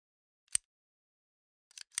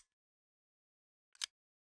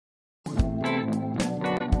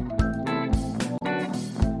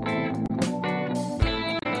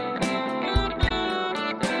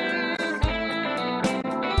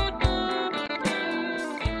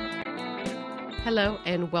Hello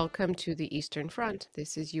and welcome to the Eastern Front.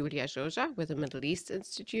 This is Yulia Zsoza with the Middle East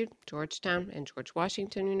Institute, Georgetown and George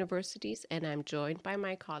Washington Universities, and I'm joined by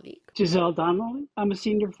my colleague Giselle Donnelly. I'm a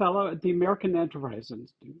senior fellow at the American Enterprise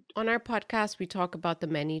Institute. On our podcast, we talk about the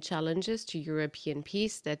many challenges to European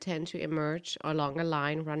peace that tend to emerge along a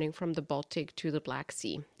line running from the Baltic to the Black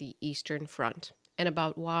Sea, the Eastern Front, and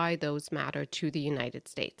about why those matter to the United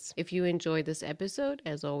States. If you enjoyed this episode,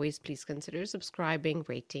 as always, please consider subscribing,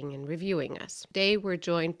 rating, and reviewing us. Today, we're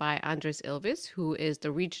joined by Andres Ilves, who is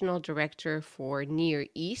the Regional Director for Near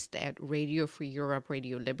East at Radio Free Europe,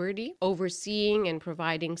 Radio Liberty, overseeing and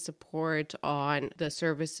providing support on the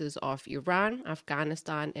services of Iran,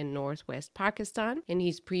 Afghanistan, and Northwest Pakistan. And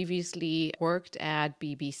he's previously worked at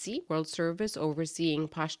BBC World Service, overseeing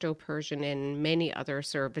Pashto, Persian, and many other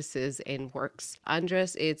services and works.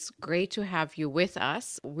 Andres, it's great to have you with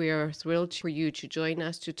us. We're thrilled for you to join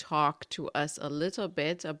us to talk to us a little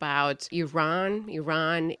bit about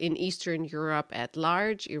Iran in Eastern Europe at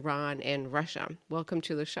large, Iran and Russia. Welcome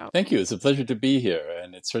to the show. Thank you. It's a pleasure to be here.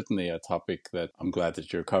 And it's certainly a topic that I'm glad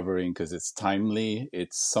that you're covering because it's timely.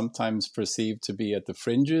 It's sometimes perceived to be at the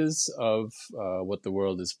fringes of what the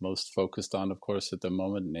world is most focused on, of course, at the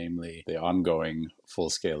moment, namely the ongoing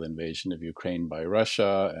full-scale invasion of Ukraine by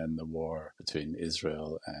Russia and the war between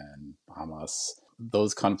Israel and Hamas.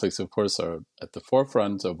 Those conflicts, of course, are at the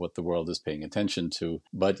forefront of what the world is paying attention to.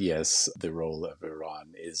 But yes, the role of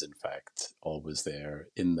Iran is, in fact, always there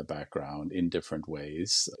in the background in different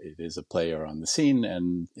ways. It is a player on the scene,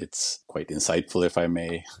 and it's quite insightful, if I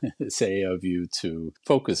may say, of you to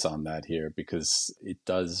focus on that here, because it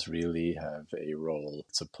does really have a role.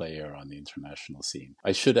 It's a player on the international scene.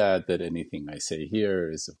 I should add that anything I say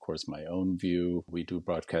here is, of course, my own view. We do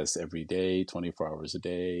broadcast every day, 24 hours a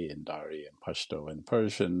day, in Dari and Pashto and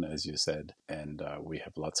Persian, as you said, and we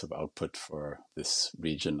have lots of output for this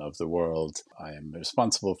region of the world. I am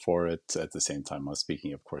responsible for it. At the same time, I'm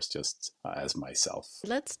speaking, of course, just as myself.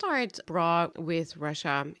 Let's start broad with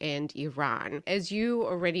Russia and Iran. As you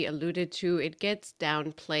already alluded to, it gets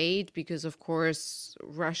downplayed because, of course,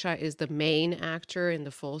 Russia is the main actor in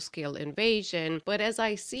the full-scale invasion. But as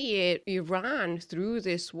I see it, Iran, through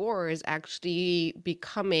this war, is actually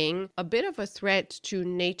becoming a bit of a threat to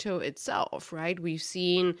NATO itself, right? We've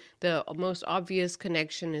seen the most obvious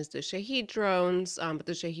connection is the Shahed drones, but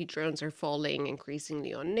the Shahed drones are falling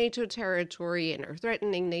increasingly on NATO territory and are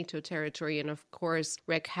threatening NATO territory, and of course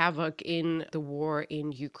wreak havoc in the war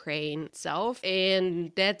in Ukraine itself.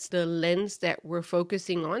 And that's the lens that we're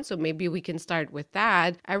focusing on. So maybe we can start with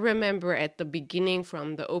that. I remember at the beginning,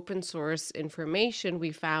 from the open source information,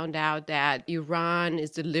 we found out that Iran is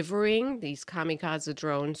delivering these kamikaze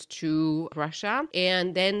drones to Russia,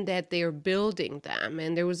 and then that they're building them.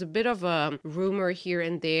 And there was a bit of a rumor here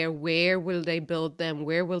and there, where will they build them?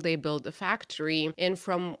 Where will they build the factory? And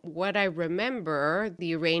from what I remember,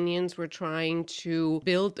 the Iranians were trying to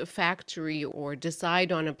build a factory or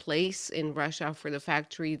decide on a place in Russia for the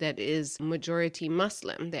factory that is majority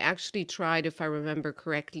Muslim. They actually tried, if I remember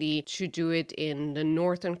correctly, to do it in the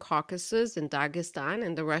northern Caucasus in Dagestan,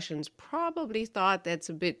 and the Russians probably thought that's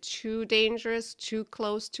a bit too dangerous, too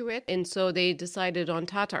close to it. And so they decided on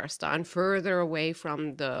Tatarstan, further away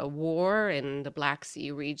from the war in the Black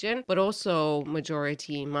Sea region, but also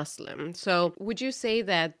majority Muslim. So would you say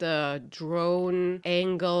that the drone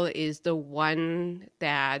angle is the one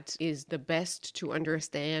that is the best to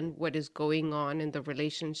understand what is going on in the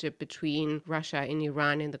relationship between Russia and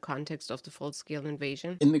Iran in the context of the full-scale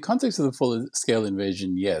invasion? In the context of the full-scale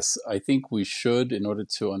invasion, yes. I think we should, in order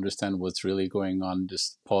to understand what's really going on,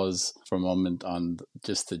 just pause for a moment on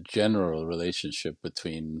just the general relationship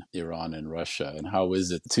between Iran and Russia. And how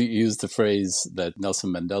is it, to use the phrase that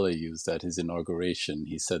Nelson Mandela used at his inauguration,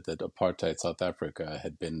 he said that apartheid South Africa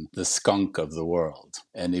had been the skunk of the world.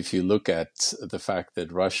 And if you look at the fact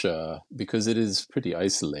that Russia, because it is pretty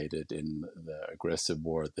isolated in the aggressive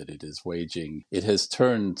war that it is waging, it has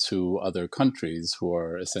turned to other countries who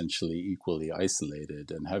are essentially equally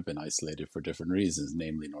isolated and have been isolated for different reasons,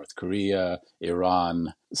 namely North Korea,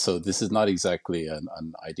 Iran. So this is not exactly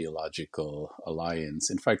an ideological alliance.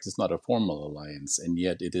 In fact, it's not a formal alliance, and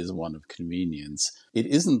yet it is one of convenience. It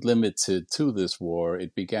isn't limited to this war.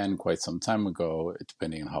 It began quite some time ago,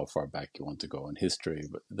 depending on how far back you want to go in history.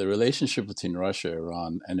 But the relationship between Russia,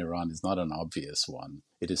 Iran, and Iran is not an obvious one.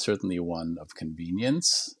 It is certainly one of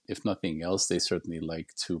convenience. if nothing else, they certainly like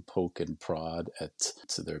to poke and prod at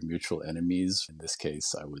to their mutual enemies. In this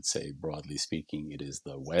case, I would say, broadly speaking, it is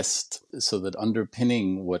the West. So that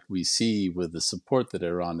underpinning what we see with the support that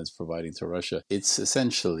Iran is providing to Russia, it's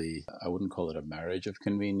essentially, I wouldn't call it a marriage of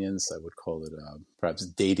convenience. I would call it perhaps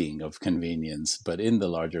dating of convenience. But in the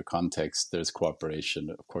larger context, there's cooperation,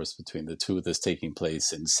 of course, between the two that's taking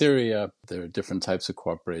place in Syria. There are different types of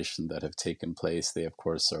cooperation that have taken place. They, of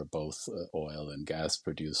course, are both oil and gas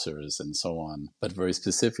producers and so on. But very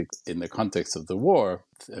specific in the context of the war,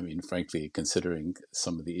 I mean, frankly, considering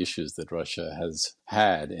some of the issues that Russia has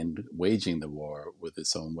had in waging the war with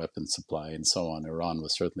its own weapons supply and so on, Iran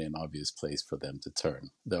was certainly an obvious place for them to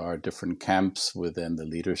turn. There are different camps within the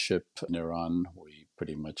leadership in Iran. We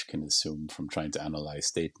pretty much can assume from trying to analyze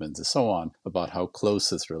statements and so on about how close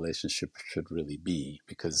this relationship should really be,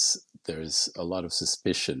 because there's a lot of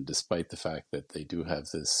suspicion, despite the fact that they do have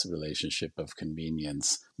this relationship of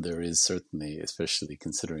convenience. There is certainly, especially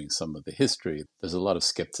considering some of the history, there's a lot of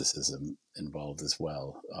skepticism involved as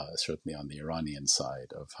well, certainly on the Iranian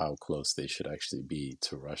side, of how close they should actually be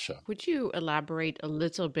to Russia. Would you elaborate a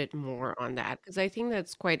little bit more on that? Because I think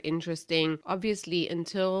that's quite interesting. Obviously,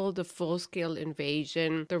 until the full-scale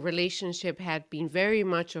invasion, the relationship had been very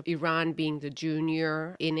much of Iran being the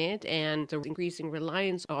junior in it, and the increasing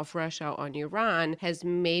reliance of Russia on Iran has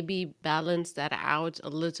maybe balanced that out a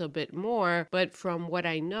little bit more. But from what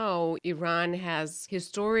I know, Iran has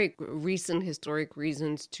recent historic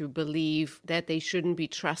reasons to believe that they shouldn't be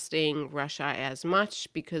trusting Russia as much,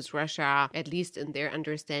 because Russia, at least in their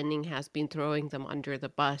understanding, has been throwing them under the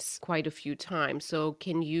bus quite a few times. So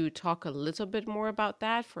can you talk a little bit more about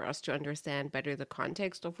that for us to understand better the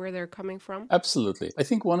context of where they're coming from? Absolutely. I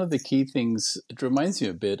think one of the key things, it reminds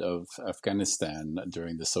you a bit of Afghanistan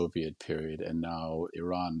during the Soviet period and now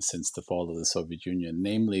Iran since the fall of the Soviet Union,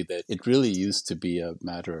 namely that it really used to be a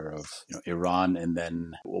matter of Iran and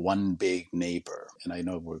then one big neighbor. And I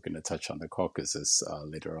know we're going to touch on the Caucasus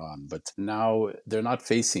later on, but now they're not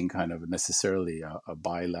facing kind of necessarily a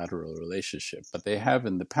bilateral relationship, but they have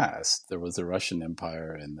in the past. There was the Russian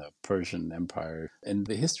Empire and the Persian Empire, and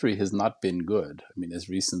the history has not been good. I mean, as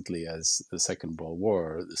recently as the Second World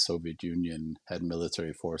War, the Soviet Union had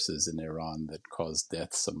military forces in Iran that caused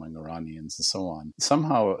deaths among Iranians and so on.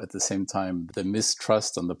 Somehow, at the same time, the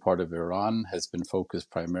mistrust on the part of Iran has been focused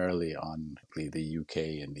primarily on the UK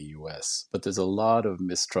and the US. But there's a lot of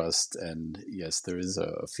mistrust, and yes, there is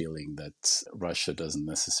a feeling that Russia doesn't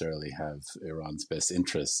necessarily have Iran's best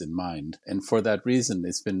interests in mind. And for that reason,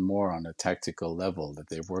 it's been more on a tactical level that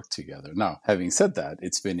they've worked together. Now, having said that,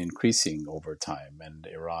 it's been increasing over time, and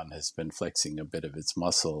Iran has been flexing a bit of its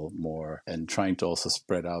muscle more and trying to also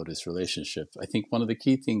spread out its relationship. I think one of the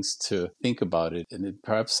key things to think about it, and it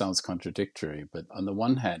perhaps sounds contradictory, but on the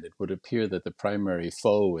one hand, it would appear that the primary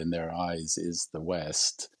foe in their eyes is the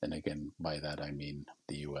West. And again, by that I mean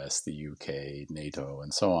the US, the UK, NATO,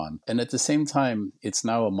 and so on. And at the same time, it's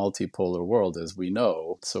now a multipolar world, as we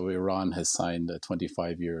know. So Iran has signed a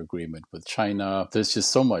 25-year agreement with China. There's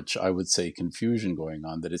just so much, I would say, confusion going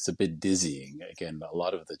on that it's a bit dizzying. Again, a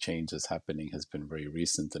lot of the changes happening has been very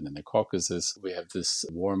recent. And in the Caucasus, we have this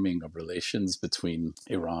warming of relations between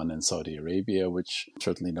Iran and Saudi Arabia, which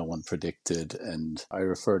certainly no one predicted. And I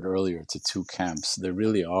referred earlier to two camps. There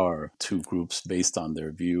really are two groups based on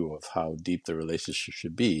their view of how deep the relationship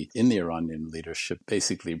should be in the Iranian leadership,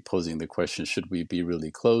 basically posing the question, should we be really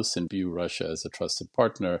close and view Russia as a trusted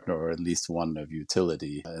partner, or at least one of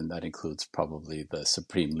utility? And that includes probably the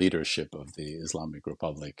supreme leadership of the Islamic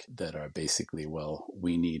Republic that are basically, well,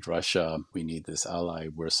 we need Russia, we need this ally,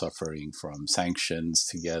 we're suffering from sanctions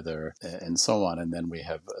together, and so on. And then we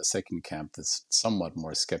have a second camp that's somewhat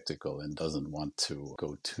more skeptical and doesn't want to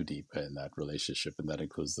go too deep in that relationship. And that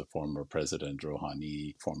includes the former President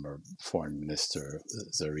Rouhani, former Foreign Minister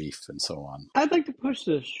Zarif, and so on. I'd like to push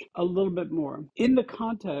this a little bit more in the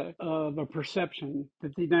context of a perception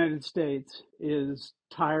that the United States is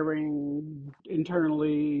tiring,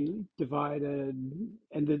 internally divided,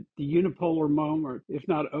 and that the unipolar moment, if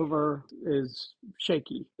not over, is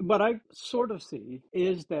shaky. What I sort of see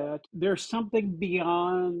is that there's something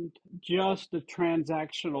beyond just a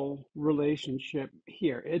transactional relationship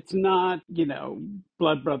here. It's not,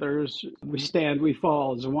 blood brothers, we stand, we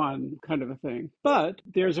fall as one kind of a thing. But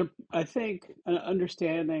there's I think, an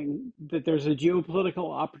understanding that there's a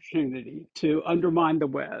geopolitical opportunity to undermine the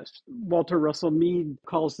West. Walter Russell Mead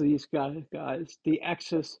calls these guys the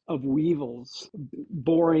excess of weevils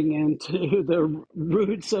boring into the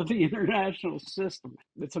roots of the international system.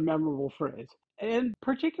 It's a memorable phrase. And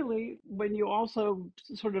particularly when you also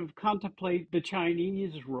sort of contemplate the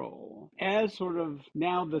Chinese role as sort of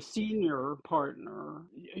now the senior partner.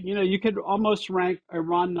 You could almost rank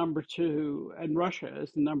Iran number two and Russia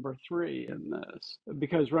as number three in this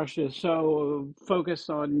because Russia is so focused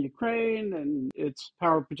on Ukraine and its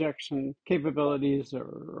power projection capabilities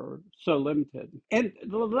are so limited. And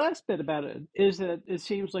the last bit about it is that it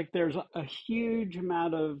seems like there's a huge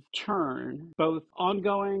amount of churn, both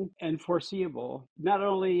ongoing and foreseeable, not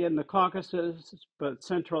only in the Caucasus, but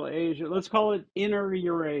Central Asia. Let's call it Inner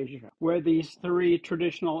Eurasia, where these three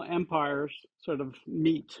traditional empires sort of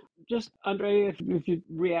meet. Just, Andre, if you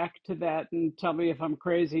react to that and tell me if I'm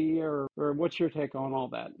crazy or what's your take on all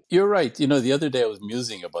that? You're right. The other day I was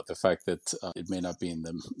musing about the fact that it may not be in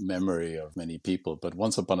the memory of many people, but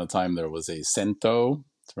once upon a time there was a CENTO.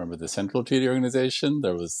 Remember the Central Treaty Organization?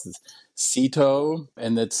 There was this CETO,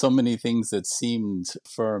 and that so many things that seemed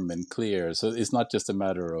firm and clear. So it's not just a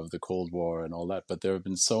matter of the Cold War and all that, but there have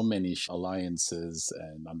been so many alliances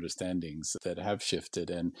and understandings that have shifted.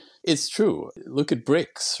 And it's true. Look at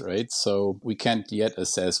BRICS, right? So we can't yet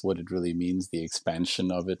assess what it really means, the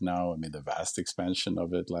expansion of it now. I mean, the vast expansion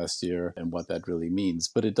of it last year and what that really means.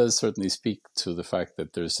 But it does certainly speak to the fact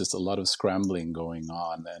that there's just a lot of scrambling going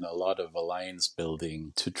on and a lot of alliance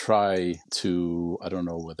building to try to, I don't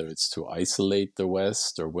know whether it's to isolate the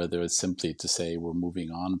West or whether it's simply to say we're moving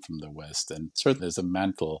on from the West. And certainly there's a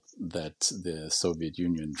mantle that the Soviet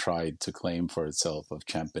Union tried to claim for itself of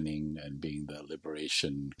championing and being the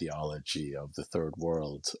liberation ideology of the third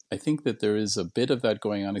world. I think that there is a bit of that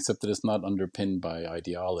going on, except that it's not underpinned by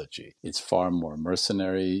ideology. It's far more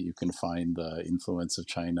mercenary. You can find the influence of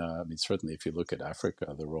China. I mean, certainly if you look at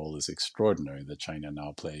Africa, the role is extraordinary that China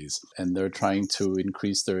now plays. And they're trying to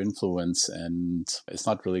increase their influence, and it's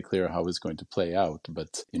not really clear how it's going to play out.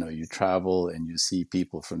 But, you travel and you see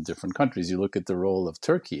people from different countries. You look at the role of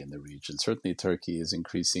Turkey in the region. Certainly Turkey is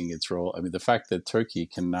increasing its role. I mean, the fact that Turkey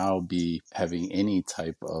can now be having any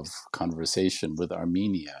type of conversation with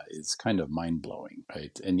Armenia is kind of mind-blowing,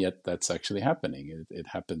 right? And yet that's actually happening. It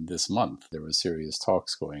happened this month. There were serious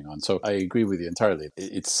talks going on. So I agree with you entirely.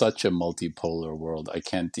 It's such a multipolar world. I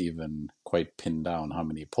can't even quite pin down how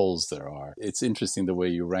many poles there are. It's interesting the way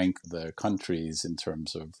you rank the countries in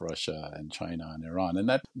terms of Russia and China and Iran. And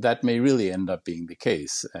that may really end up being the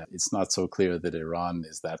case. It's not so clear that Iran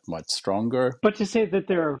is that much stronger. But to say that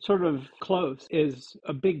they're sort of close is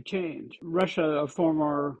a big change. Russia, a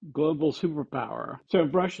former global superpower. So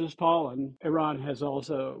if Russia's fallen, Iran has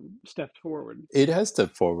also stepped forward. It has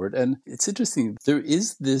stepped forward. And it's interesting. There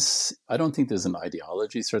is this, I don't think there's an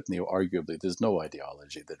ideology. Certainly, arguably, there's no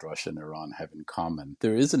ideology that Russia and Iran have in common.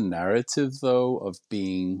 There is a narrative, though, of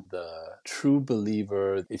being the true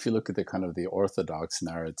believer. If you look at the kind of the orthodox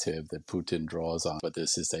narrative that Putin draws on, but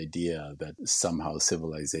there's this idea that somehow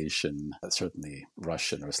civilization, certainly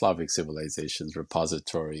Russian or Slavic civilization's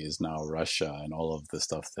repository is now Russia, and all of the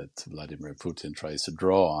stuff that Vladimir Putin tries to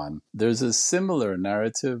draw on. There's a similar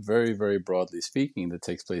narrative, very, very broadly speaking, that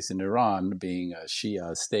takes place in Iran, being a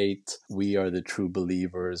Shia state. We are the true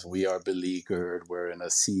believers. We are beleaguered. We're in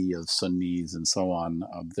a sea of Sunnis and so on.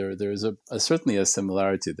 There's certainly a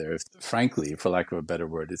similarity there. Frankly, for lack of a better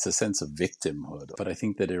word, it's a sense of victimhood. But I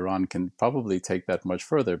think that Iran can probably take that much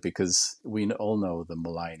further because we all know the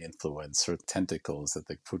malign influence or tentacles that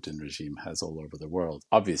the Putin regime has all over the world.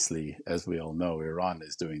 Obviously, as we all know, Iran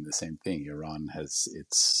is doing the same thing. Iran has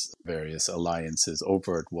its various alliances,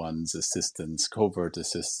 overt ones, assistance, covert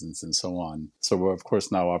assistance, and so on. So we're, of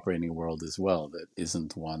course, now operating a world as well that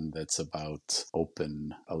isn't one that's about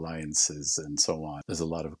open alliances and so on. There's a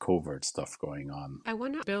lot of covert stuff going on. I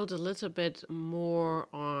want to build a little bit more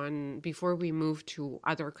on, before we move to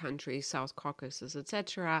other countries, South Caucasus,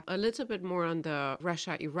 etc., a little bit more on the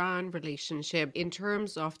Russia-Iran relationship in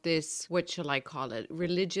terms of this, what shall I call it,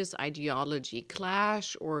 religious ideology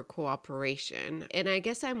clash or cooperation. And I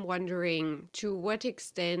guess I'm wondering to what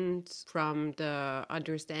extent, from the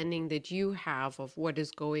understanding that you have of what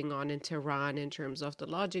is going on in Tehran in terms of the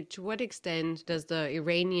logic, to what extent does the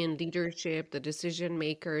Iranian leadership, the decision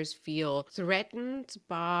makers, feel threatened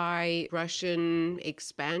by Russian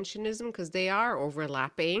expansionism? Because they are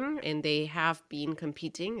overlapping and they have been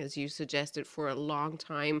competing, as you suggested, for a long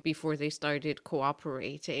time before they started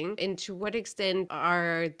cooperating. And to what extent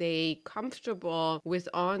are they comfortable with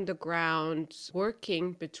on the ground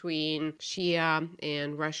working between Shia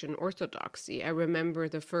and Russian Orthodoxy? I remember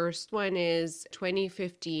the first one is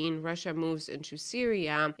 2015, Russia moves into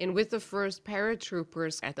Syria, and with the first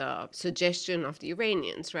paratroopers at the the suggestion of the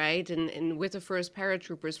Iranians, right? And with the first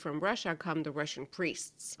paratroopers from Russia come the Russian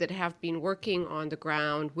priests that have been working on the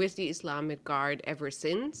ground with the Islamic Guard ever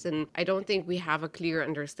since. And I don't think we have a clear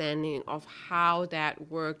understanding of how that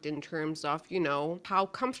worked in terms of, how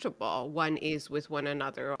comfortable one is with one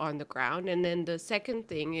another on the ground. And then the second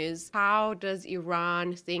thing is, how does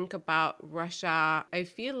Iran think about Russia? I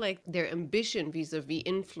feel like their ambition vis-a-vis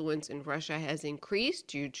influence in Russia has increased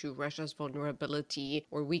due to Russia's vulnerability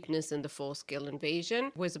or weakness in the full-scale invasion.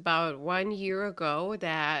 It was about 1 year ago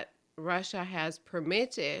that Russia has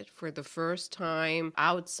permitted for the first time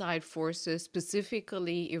outside forces,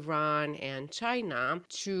 specifically Iran and China,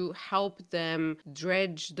 to help them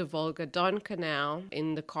dredge the Volga-Don Canal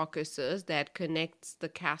in the Caucasus that connects the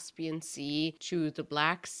Caspian Sea to the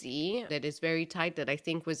Black Sea, that is very tight, that I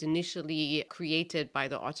think was initially created by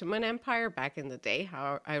the Ottoman Empire back in the day.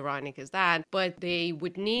 How ironic is that? But they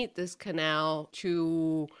would need this canal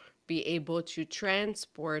to be able to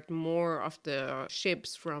transport more of the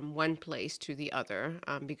ships from one place to the other,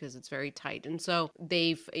 because it's very tight. And so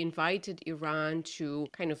they've invited Iran to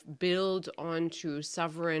kind of build onto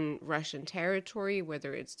sovereign Russian territory,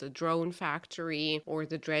 whether it's the drone factory or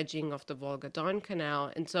the dredging of the Volga-Don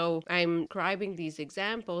Canal. And so I'm describing these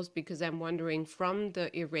examples because I'm wondering, from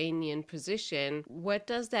the Iranian position, what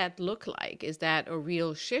does that look like? Is that a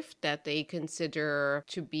real shift that they consider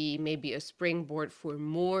to be maybe a springboard for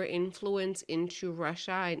more influence into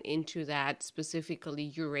Russia and into that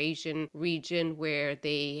specifically Eurasian region where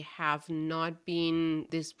they have not been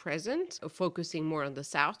this present, focusing more on the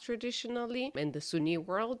South traditionally in the Sunni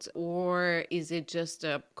world? Or is it just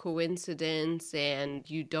a coincidence and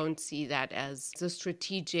you don't see that as a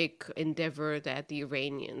strategic endeavor that the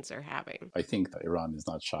Iranians are having? I think that Iran is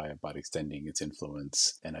not shy about extending its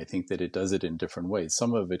influence, and I think that it does it in different ways.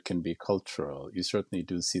 Some of it can be cultural. You certainly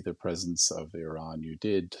do see the presence of Iran. You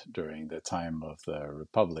did during the time of the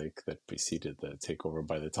republic that preceded the takeover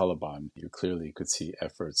by the Taliban. You clearly could see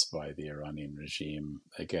efforts by the Iranian regime,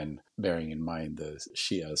 again, bearing in mind the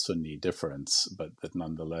Shia-Sunni difference, but that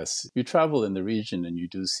nonetheless, you travel in the region and you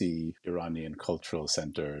do see Iranian cultural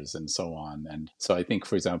centers and so on. And so I think,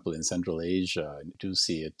 for example, in Central Asia, you do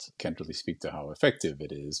see it. Can't really speak to how effective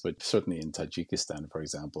it is, but certainly in Tajikistan, for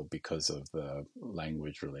example, because of the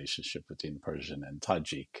language relationship between Persian and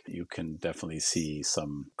Tajik, you can definitely see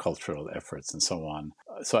some cultural efforts and so on.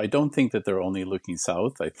 So I don't think that they're only looking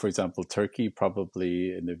south. For example, Turkey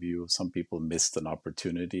probably, in the view of some people, missed an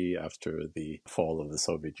opportunity after the fall of the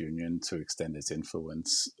Soviet Union to extend its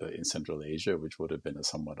influence in Central Asia, which would have been a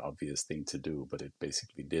somewhat obvious thing to do, but it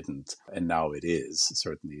basically didn't. And now it is.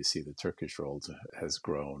 Certainly you see the Turkish role has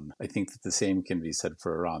grown. I think that the same can be said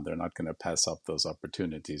for Iran. They're not going to pass up those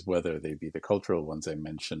opportunities, whether they be the cultural ones I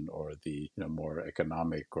mentioned or the more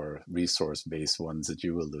economic or resource-based ones that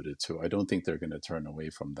you alluded to. I don't think they're going to turn away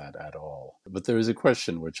from that at all. But there is a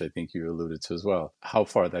question, which I think you alluded to as well, how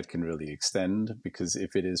far that can really extend, because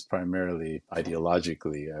if it is primarily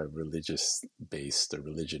ideologically a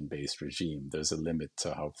religion-based regime, there's a limit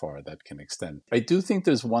to how far that can extend. I do think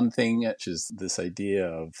there's one thing, which is this idea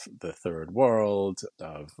of the third world,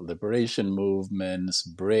 of liberation movements,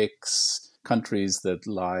 BRICS, countries that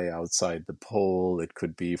lie outside the pole. It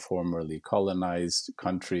could be formerly colonized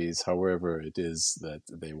countries, however it is that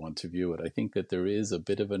they want to view it. I think that there is a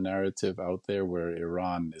bit of a narrative out there where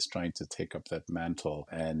Iran is trying to take up that mantle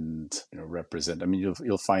and represent. I mean,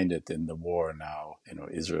 you'll find it in the war now,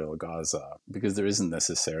 Israel, Gaza, because there isn't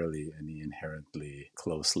necessarily any inherently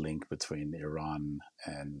close link between Iran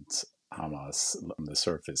and Hamas on the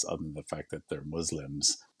surface, other than the fact that they're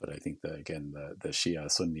Muslims. But I think that, again, the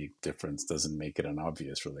Shia-Sunni difference doesn't make it an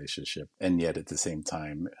obvious relationship. And yet, at the same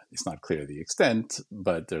time, it's not clear the extent,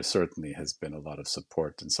 but there certainly has been a lot of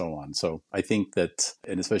support and so on. So I think that,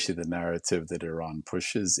 and especially the narrative that Iran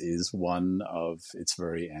pushes, is one of it's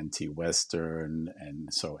very anti-Western,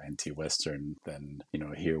 and so anti-Western, then,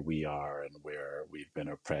 here we are and where we've been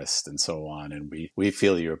oppressed and so on, and we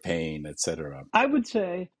feel your pain, etc. I would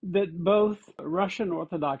say that both Russian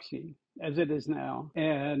Orthodoxy, as it is now,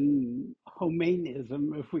 and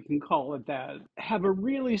Khomeinism, if we can call it that, have a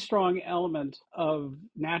really strong element of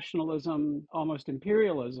nationalism, almost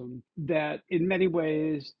imperialism, that in many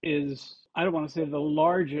ways is, I don't want to say the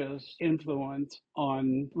largest influence,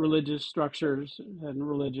 on religious structures and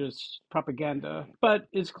religious propaganda, but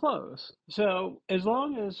it's close. So as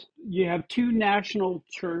long as you have two national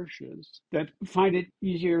churches that find it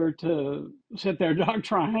easier to set their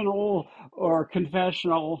doctrinal or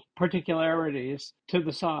confessional particularities to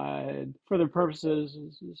the side for the purposes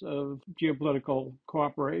of geopolitical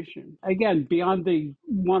cooperation. Again, beyond the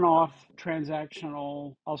one-off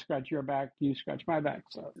transactional, I'll scratch your back, you scratch my back.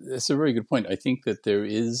 So That's a very good point. I think that there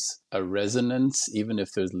is a resonance, even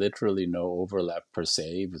if there's literally no overlap per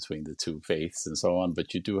se between the two faiths and so on.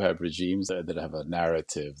 But you do have regimes that have a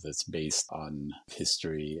narrative that's based on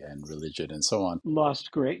history and religion and so on.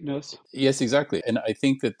 lost greatness. Yes, exactly. And I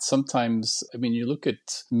think that sometimes, I mean, you look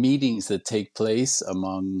at meetings that take place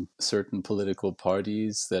among certain political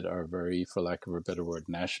parties that are very, for lack of a better word,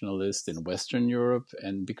 nationalist in Western Europe.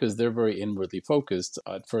 And because they're very inwardly focused,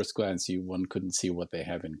 at first glance, one couldn't see what they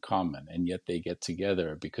have in common. And yet they get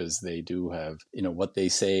together because they do have, what they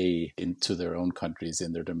say into their own countries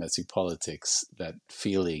in their domestic politics, that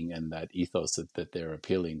feeling and that ethos that they're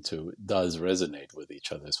appealing to does resonate with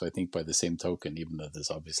each other. So I think by the same token, even though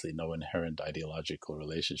there's obviously no inherent ideological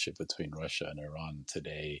relationship between Russia and Iran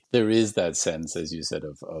today, there is that sense, as you said,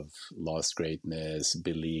 of lost greatness,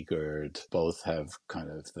 beleaguered. Both have kind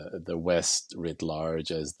of the West writ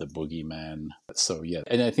large as the boogeyman. So yeah,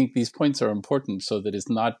 and I think these points are important so that it's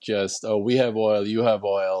not just, oh, we have oil, you have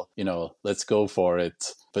oil, let's go for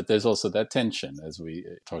it. But there's also that tension, as we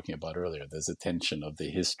were talking about earlier. There's a tension of the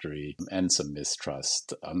history and some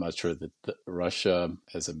mistrust. I'm not sure that Russia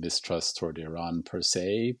has a mistrust toward Iran per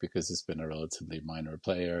se, because it's been a relatively minor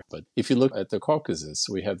player. But if you look at the Caucasus,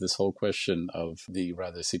 we have this whole question of the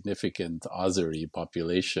rather significant Azeri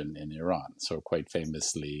population in Iran. So quite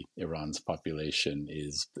famously, Iran's population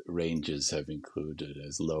ranges have included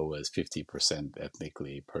as low as 50%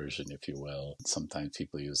 ethnically Persian, if you will. Sometimes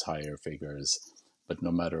people use higher figures. But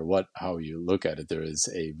no matter how you look at it, there is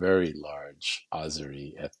a very large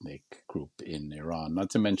Azeri ethnic group in Iran, not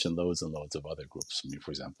to mention loads and loads of other groups. I mean,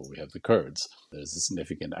 for example, we have the Kurds. There's a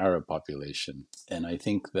significant Arab population. And I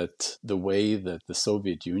think that the way that the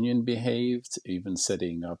Soviet Union behaved, even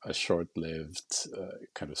setting up a short-lived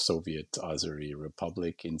kind of Soviet Azeri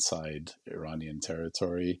republic inside Iranian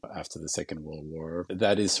territory after the Second World War,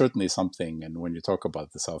 that is certainly something. And when you talk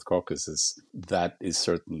about the South Caucasus, that is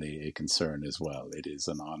certainly a concern as well. It is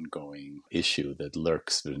an ongoing issue that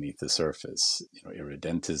lurks beneath the surface.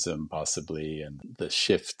 Irredentism possibly, and the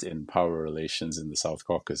shift in power relations in the South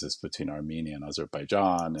Caucasus between Armenia and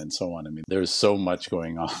Azerbaijan and so on. I mean, there's so much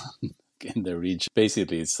going on in the region.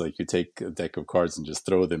 Basically, it's like you take a deck of cards and just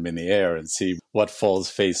throw them in the air and see what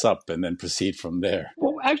falls face up and then proceed from there.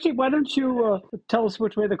 Well, actually, why don't you tell us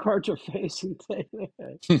which way the cards are facing?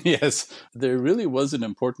 Yes, there really was an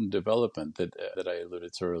important development that I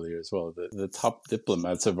alluded to earlier as well. The top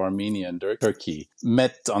diplomats of Armenia and Turkey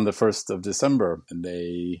met on the 1st of December, and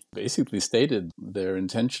they basically stated their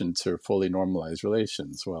intention to fully normalize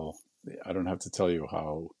relations. Well, I don't have to tell you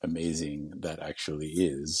how amazing that actually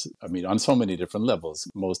is. I mean, on so many different levels.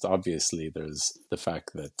 Most obviously, there's the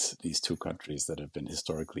fact that these two countries that have been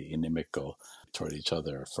historically inimical toward each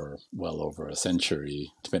other for well over a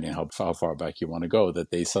century, depending on how far back you want to go, that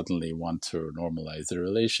they suddenly want to normalize their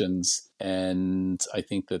relations. And I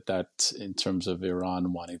think that in terms of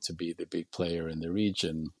Iran wanting to be the big player in the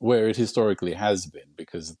region, where it historically has been,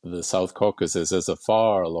 because the South Caucasus has a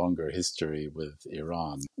far longer history with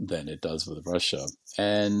Iran than it does with Russia.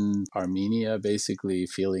 And Armenia basically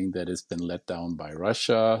feeling that it's been let down by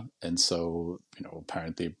Russia. And so,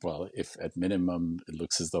 apparently, well, if at minimum it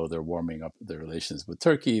looks as though they're warming up their relations with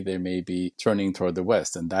Turkey, they may be turning toward the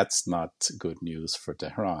West. And that's not good news for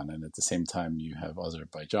Tehran. And at the same time, you have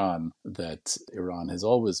Azerbaijan that Iran has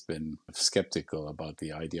always been skeptical about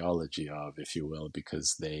the ideology of, if you will,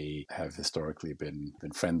 because they have historically been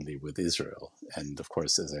friendly with Israel. And of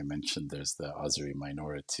course, as I mentioned, there's the Azeri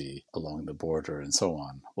minority along the border and so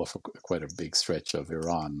on, well, for quite a big stretch of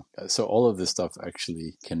Iran. So all of this stuff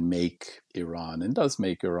actually can make Iran, and does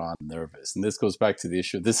make Iran, nervous. And this goes back to the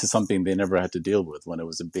issue, this is something they never had to deal with when it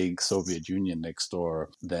was a big Soviet Union next door.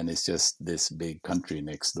 Then it's just this big country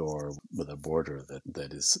next door with a border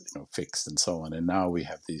that is fixed and so on. And now we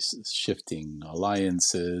have these shifting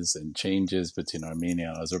alliances and changes between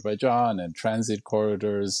Armenia and Azerbaijan and transit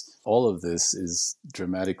corridors. All of this is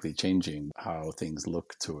dramatically changing how things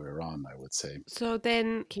look to Iran, I would say. So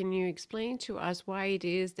then, can you explain to us why it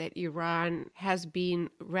is that Iran has been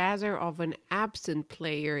rather of an absent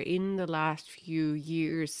player in the last few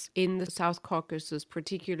years in the South Caucasus,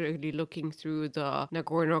 particularly looking through the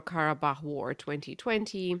Nagorno-Karabakh War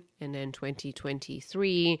 2020 and then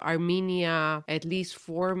 2023. Armenia, at least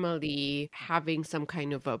formally, having some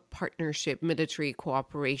kind of a partnership, military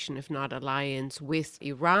cooperation, if not alliance, with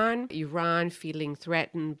Iran. Iran feeling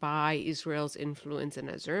threatened by Israel's influence in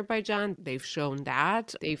Azerbaijan. They've shown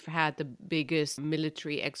that. They've had the biggest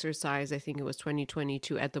military exercise, I think it was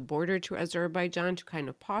 2022, at the border to Azerbaijan to kind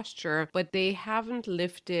of posture, but they haven't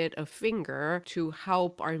lifted a finger to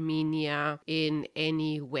help Armenia in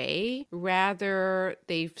any way. Rather,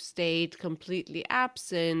 they've stayed completely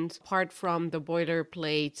absent, apart from the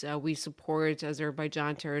boilerplate, we support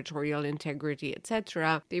Azerbaijan territorial integrity,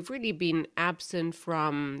 etc. They've really been absent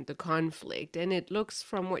from the conflict. And it looks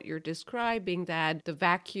from what you're describing that the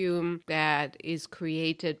vacuum that is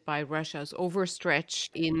created by Russia's overstretch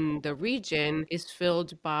in the region is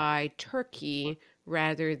filled by Turkey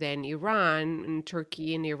rather than Iran. And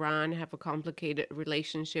Turkey and Iran have a complicated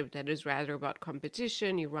relationship that is rather about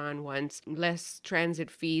competition. Iran wants less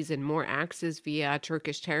transit fees and more access via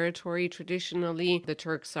Turkish territory traditionally. The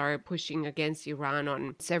Turks are pushing against Iran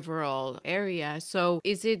on several areas. So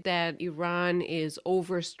is it that Iran is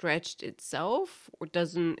overstretched itself, or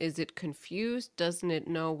is it confused? Doesn't it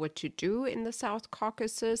know what to do in the South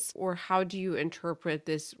Caucasus? Or how do you interpret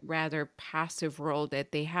this rather passive role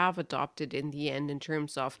that they have adopted in the end in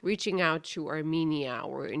terms of reaching out to Armenia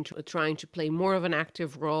or trying to play more of an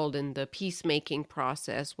active role in the peacemaking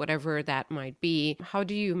process, whatever that might be? How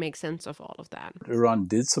do you make sense of all of that? Iran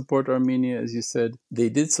did support Armenia, as you said. They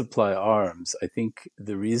did supply arms. I think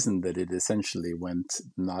the reason that it essentially went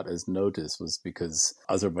not as noticed was because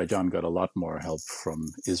Azerbaijan got a lot more help from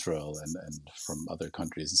Israel and from other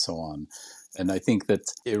countries and so on. And I think that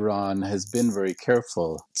Iran has been very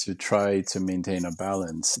careful to try to maintain a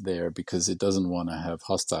balance there because it doesn't want to have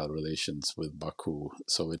hostile relations with Baku.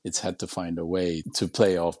 So it's had to find a way to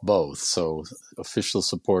play off both. So official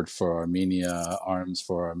support for Armenia, arms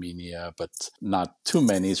for Armenia, but not too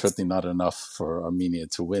many, certainly not enough for Armenia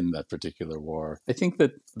to win that particular war. I think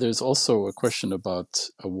that there's also a question about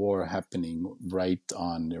a war happening right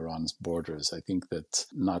on Iran's borders. I think that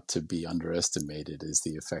not to be underestimated is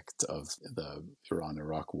the effect of the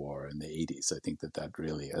Iran-Iraq war in the 80s. I think that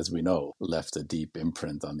really, as we know, left a deep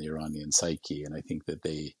imprint on the Iranian psyche. And I think that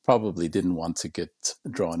they probably didn't want to get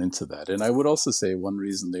drawn into that. And I would also say one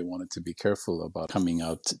reason they wanted to be careful about coming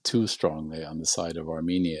out too strongly on the side of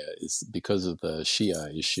Armenia is because of the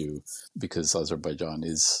Shia issue, because Azerbaijan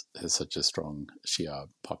has such a strong Shia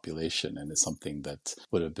population, and it's something that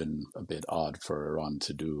would have been a bit odd for Iran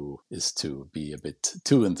to do, is to be a bit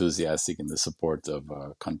too enthusiastic in the support of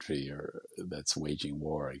a country that's waging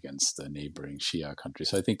war against a neighboring Shia country.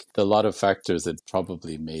 So I think there are a lot of factors that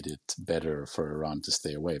probably made it better for Iran to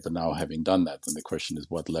stay away. But now, having done that, then the question is,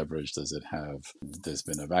 what leverage does it have? There's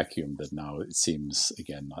been a vacuum that now it seems,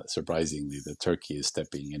 again, not surprisingly, that Turkey is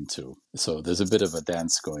stepping into. So there's a bit of a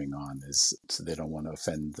dance going on. So they don't want to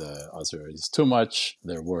offend the Azeris too much.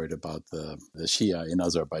 They're worried about the Shia in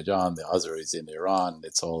Azerbaijan, the Azeris in Iran.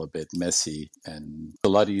 It's all a bit messy and a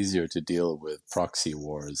lot easier to deal with proxy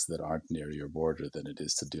wars that aren't near your border than it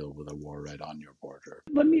is to deal with a war right on your border.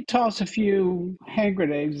 Let me toss a few hand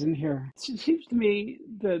grenades in here. It seems to me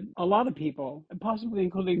that a lot of people, and possibly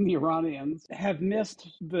including the Iranians, have missed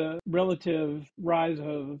the relative rise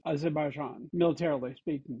of Azerbaijan, militarily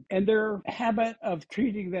speaking. And their habit of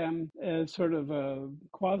treating them as sort of a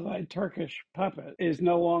quasi-Turkish puppet is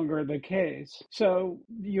no longer the case. So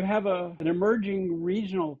you have an emerging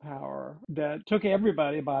regional power that took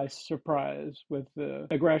everybody by surprise with the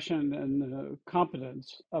aggression and the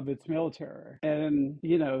competence of its military. And,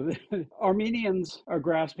 Armenians are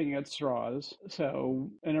grasping at straws. So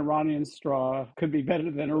an Iranian straw could be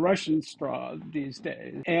better than a Russian straw these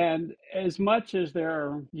days. And as much as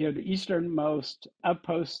they're, the easternmost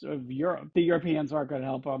outpost of Europe, the Europeans aren't going to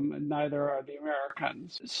help them, and neither are the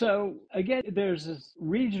Americans. So again, there's this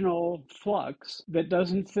regional flux that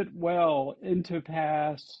doesn't fit well into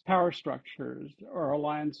past power structures or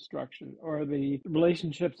alliance structures, or the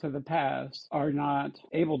relationships of the past are not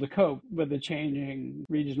able to cope with the changing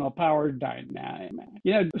regional power dynamic.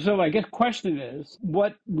 So I guess the question is,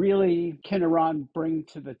 what really can Iran bring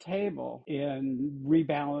to the table in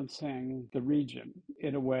rebalancing the region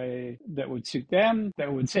in a way that would suit them,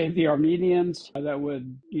 that would save the Armenians, that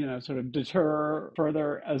would, sort of deter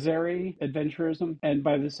further Azeri adventurism, and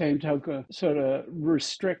by the same token, sort of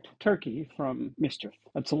restrict Turkey from mischief?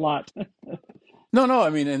 That's a lot. No, I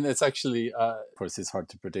mean, and it's actually course, it's hard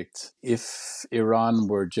to predict. If Iran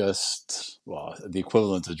were just, well, the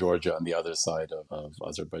equivalent of Georgia on the other side of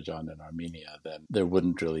Azerbaijan and Armenia, then there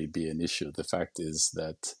wouldn't really be an issue. The fact is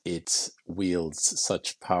that it wields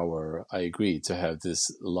such power. I agree, to have this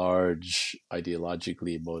large,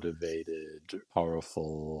 ideologically motivated,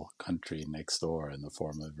 powerful country next door in the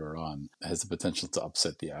form of Iran has the potential to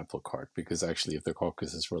upset the apple cart, because actually if the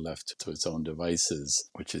Caucasus were left to its own devices,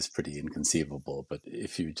 which is pretty inconceivable, but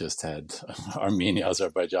if you just had Armenia,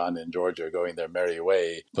 Azerbaijan, and Georgia going their merry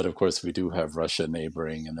way, but of course we do have Russia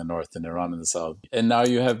neighboring in the north and Iran in the south. And now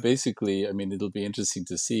you have basically, I mean, it'll be interesting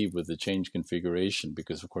to see with the change configuration,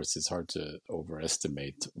 because of course it's hard to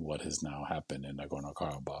overestimate what has now happened in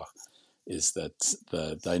Nagorno-Karabakh, is that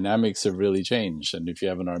the dynamics have really changed. And if you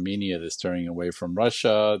have an Armenia that's turning away from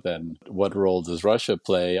Russia, then what role does Russia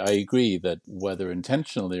play? I agree that whether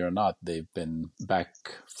intentionally or not, they've been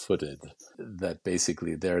back-footed, that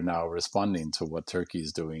basically they're now responding to what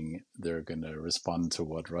Turkey's doing. They're going to respond to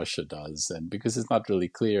what Russia does. And because it's not really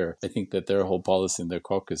clear, I think that their whole policy in the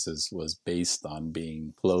Caucasus was based on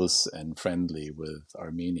being close and friendly with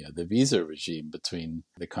Armenia. The visa regime between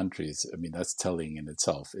the countries, I mean, that's telling in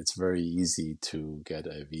itself. It's very easy to get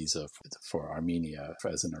a visa for Armenia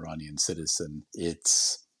as an Iranian citizen.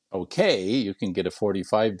 It's okay, you can get a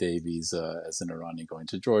 45-day visa as an Iranian going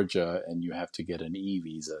to Georgia, and you have to get an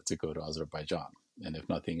e-visa to go to Azerbaijan. And if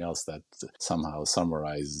nothing else, that somehow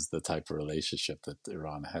summarizes the type of relationship that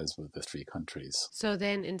Iran has with the three countries. So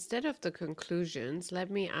then, instead of the conclusions,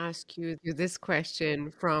 let me ask you this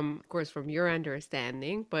question from, of course, from your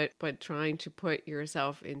understanding, but trying to put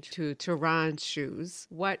yourself into Tehran's shoes.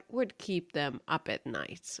 What would keep them up at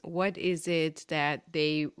night? What is it that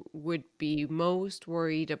they would be most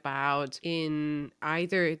worried about in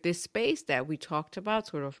either this space that we talked about,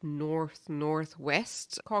 sort of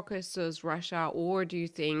northwest Caucasus, Russia, or do you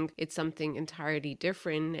think it's something entirely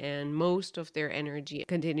different and most of their energy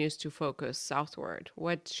continues to focus southward?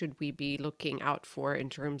 What should we be looking out for in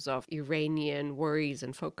terms of Iranian worries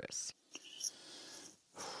and focus?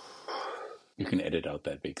 You can edit out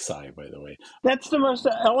that big sigh, by the way. That's the most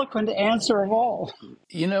eloquent answer of all.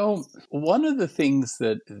 You know, one of the things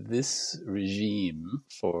that this regime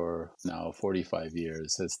for now 45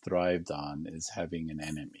 years has thrived on is having an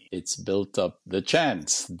enemy. It's built up the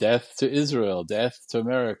chants, death to Israel, death to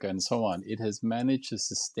America, and so on. It has managed to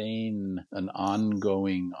sustain an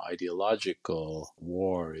ongoing ideological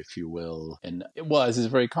war, if you will. And well, as is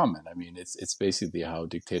very common. I mean, it's basically how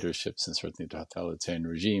dictatorships and certainly totalitarian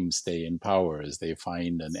regimes stay in power, as they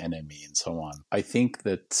find an enemy and so on. I think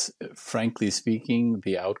that, frankly speaking,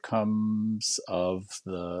 the outcomes of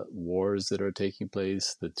the wars that are taking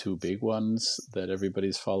place, the two big ones that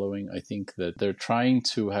everybody's following, I think that they're trying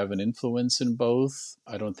to have an influence in both.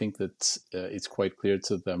 I don't think that it's quite clear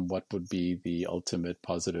to them what would be the ultimate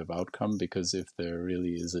positive outcome, because if there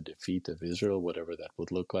really is a defeat of Israel, whatever that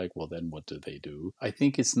would look like, well, then what do they do? I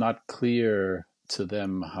think it's not clear to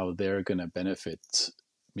them how they're going to benefit.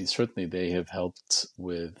 I mean, certainly they have helped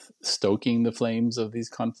with stoking the flames of these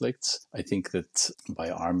conflicts. I think that by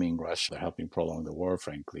arming Russia, they're helping prolong the war,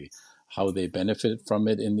 frankly. How they benefit from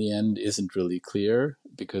it in the end isn't really clear,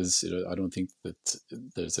 because I don't think that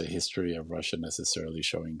there's a history of Russia necessarily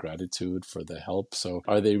showing gratitude for the help. So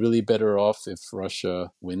are they really better off if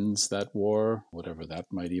Russia wins that war, whatever that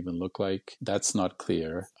might even look like? That's not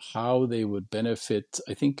clear. How they would benefit,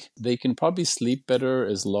 I think they can probably sleep better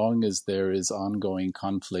as long as there is ongoing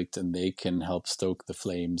conflict and they can help stoke the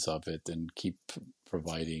flames of it and keep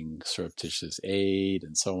providing surreptitious aid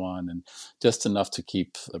and so on, and just enough to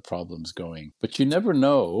keep the problems going. But you never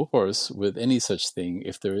know, of course, with any such thing,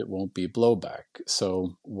 if there won't be blowback.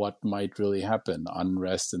 So what might really happen?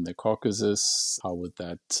 Unrest in the Caucasus, how would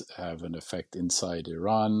that have an effect inside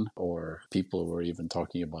Iran? Or people were even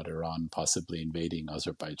talking about Iran possibly invading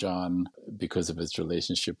Azerbaijan because of its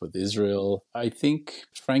relationship with Israel. I think,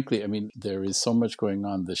 frankly, I mean, there is so much going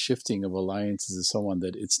on, the shifting of alliances and so on,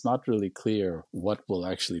 that it's not really clear what will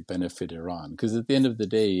actually benefit Iran. Because at the end of the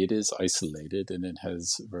day, it is isolated and it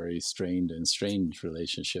has very strained and strange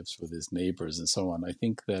relationships with its neighbors and so on. I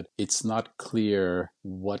think that it's not clear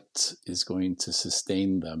what is going to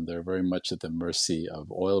sustain them. They're very much at the mercy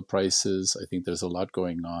of oil prices. I think there's a lot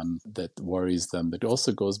going on that worries them that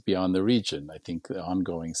also goes beyond the region. I think the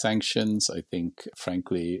ongoing sanctions, I think,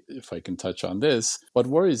 frankly, if I can touch on this, what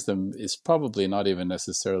worries them is probably not even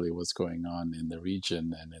necessarily what's going on in the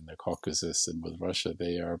region and in the Caucasus and with Russia. Russia,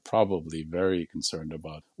 they are probably very concerned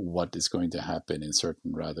about what is going to happen in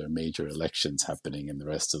certain rather major elections happening in the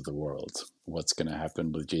rest of the world. What's going to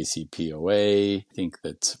happen with JCPOA? I think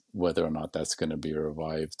that whether or not that's going to be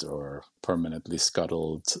revived or permanently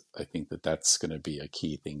scuttled, I think that that's going to be a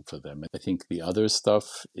key thing for them. I think the other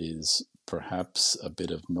stuff is perhaps a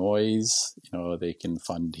bit of noise. They can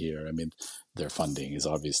fund here. I mean, their funding is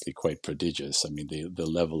obviously quite prodigious. I mean, the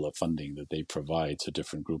level of funding that they provide to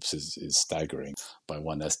different groups is staggering. By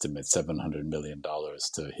one estimate, $700 million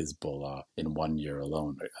to Hezbollah in 1 year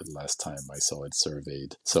alone, the last time I saw it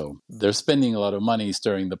surveyed. So they're spending a lot of money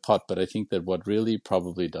stirring the pot, but I think that what really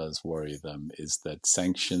probably does worry them is that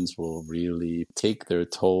sanctions will really take their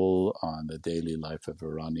toll on the daily life of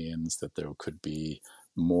Iranians, that there could be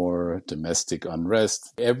more domestic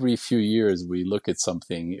unrest. Every few years, we look at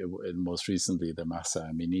something, and most recently the Mahsa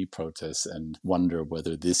Amini protests, and wonder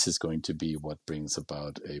whether this is going to be what brings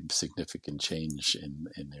about a significant change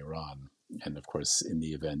in Iran. And of course, in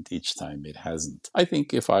the event, each time it hasn't. I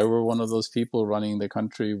think if I were one of those people running the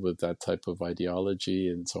country with that type of ideology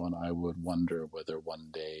and so on, I would wonder whether one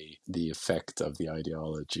day the effect of the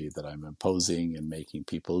ideology that I'm imposing and making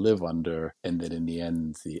people live under, and that in the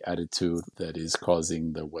end, the attitude that is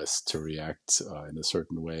causing the West to react in a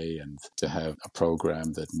certain way and to have a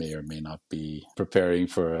program that may or may not be preparing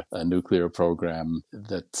for a nuclear program,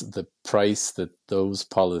 that the price that those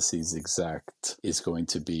policies exact is going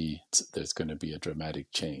to be, there's going to be a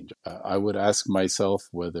dramatic change. I would ask myself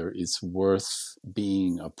whether it's worth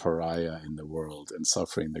being a pariah in the world and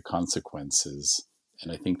suffering the consequences.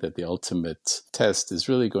 And I think that the ultimate test is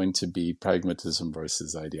really going to be pragmatism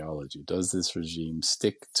versus ideology. Does this regime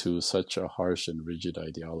stick to such a harsh and rigid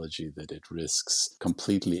ideology that it risks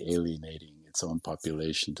completely alienating its own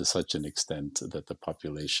population to such an extent that the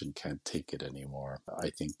population can't take it anymore? I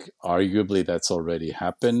think arguably that's already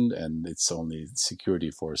happened, and it's only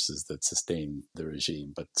security forces that sustain the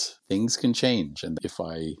regime. But things can change, and if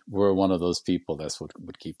I were one of those people, that's what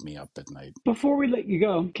would keep me up at night. Before we let you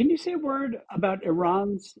go, can you say a word about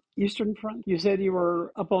Iran's Eastern Front? You said you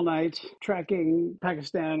were up all night tracking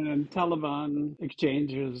Pakistan and Taliban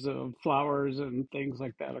exchanges of flowers and things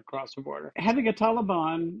like that across the border. Having a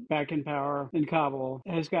Taliban back in power in Kabul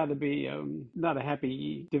has got to be not a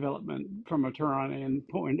happy development from a Iranian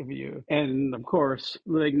point of view. And of course,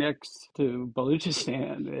 living next to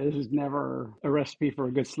Baluchistan is never a recipe for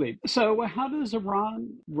a good sleep. So how does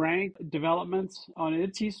Iran rank developments on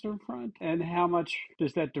its Eastern Front, and how much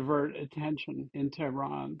does that divert attention into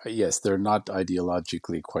Iran? Yes, they're not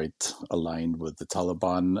ideologically quite aligned with the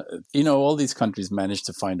Taliban. All these countries manage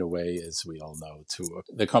to find a way, as we all know, to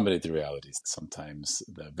accommodate the realities. Sometimes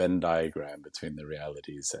the Venn diagram between the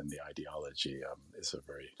realities and the ideology is a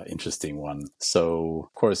very interesting one. So,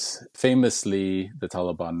 of course, famously, the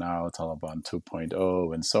Taliban now, Taliban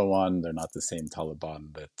 2.0, and so on, they're not the same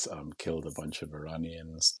Taliban that killed a bunch of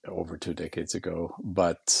Iranians over 2 decades ago.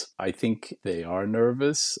 But I think they are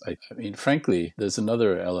nervous. I mean, frankly, there's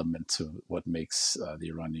another element to what makes the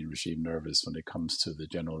Iranian regime nervous when it comes to the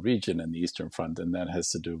general region and the Eastern Front, and that has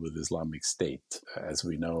to do with Islamic State. As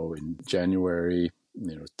we know, in January,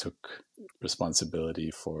 took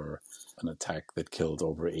responsibility for an attack that killed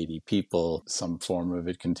over 80 people. Some form of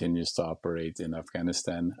it continues to operate in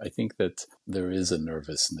Afghanistan. I think that there is a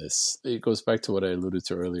nervousness. It goes back to what I alluded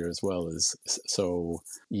to earlier as well, is so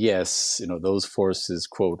yes, those forces,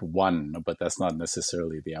 quote, won, but that's not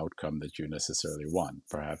necessarily the outcome that you necessarily want.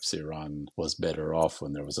 Perhaps Iran was better off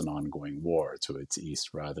when there was an ongoing war to its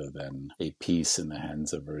east rather than a peace in the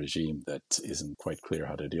hands of a regime that isn't quite clear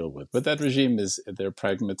how to deal with. But that regime they're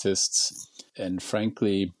pragmatists. And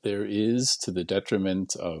frankly, there is, to the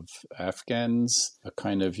detriment of Afghans, a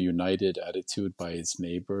kind of united attitude by its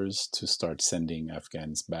neighbors to start sending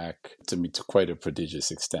Afghans back to quite a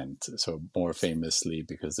prodigious extent. So more famously,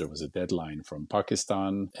 because there was a deadline from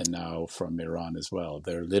Pakistan and now from Iran as well,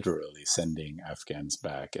 they're literally sending Afghans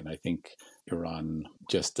back. And I think Iran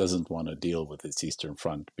just doesn't want to deal with its Eastern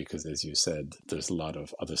Front because, as you said, there's a lot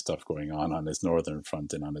of other stuff going on its Northern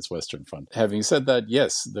Front and on its Western Front. Having said that,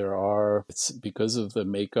 yes, it's because of the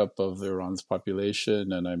makeup of Iran's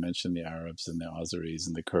population, and I mentioned the Arabs and the Azeris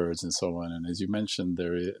and the Kurds and so on. And as you mentioned,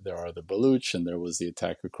 there are the Baluch, and there was the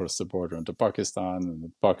attack across the border into Pakistan, and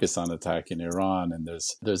the Pakistan attack in Iran, and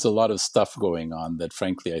there's a lot of stuff going on that,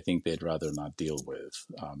 frankly, I think they'd rather not deal with,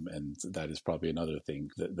 and that is probably another thing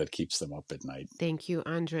that keeps them up at good night. Thank you,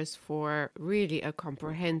 Andres, for really a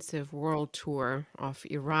comprehensive world tour of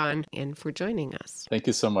Iran and for joining us. Thank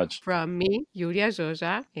you so much. From me, Julia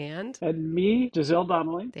Joja, and me, Giselle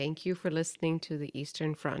Donnelly. Thank you for listening to the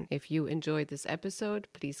Eastern Front. If you enjoyed this episode,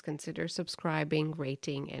 please consider subscribing,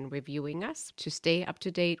 rating, and reviewing us. To stay up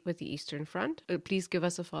to date with the Eastern Front, please give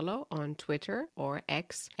us a follow on Twitter or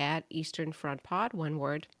X at Eastern Front Pod, one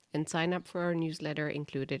word, and sign up for our newsletter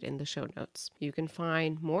included in the show notes. You can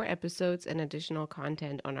find more episodes and additional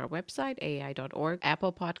content on our website, ai.org,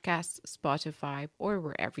 Apple Podcasts, Spotify, or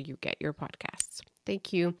wherever you get your podcasts.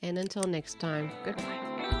 Thank you, and until next time,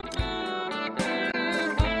 goodbye.